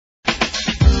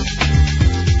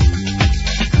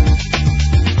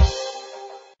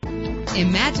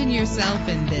Imagine yourself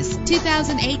in this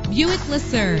 2008 Buick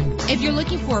Lucerne. If you're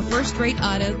looking for a first-rate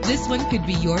auto, this one could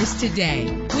be yours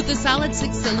today. With a solid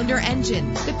 6-cylinder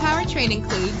engine, the powertrain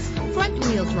includes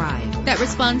front-wheel drive that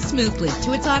responds smoothly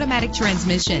to its automatic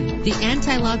transmission. The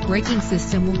anti-lock braking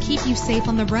system will keep you safe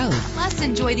on the road. Plus,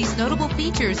 enjoy these notable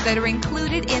features that are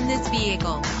included in this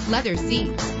vehicle: leather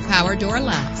seats, power door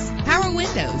locks, power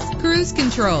windows, cruise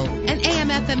control, an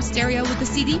AM/FM stereo with a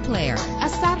CD player, a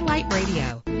satellite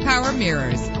radio, power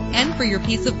mirrors. And for your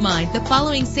peace of mind, the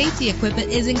following safety equipment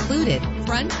is included: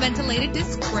 front ventilated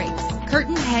disc brakes,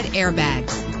 curtain head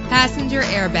airbags, passenger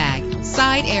airbag,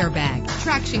 side airbag,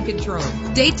 traction control,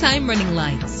 daytime running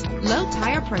lights, low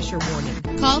tire pressure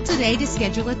warning. Call today to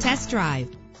schedule a test drive.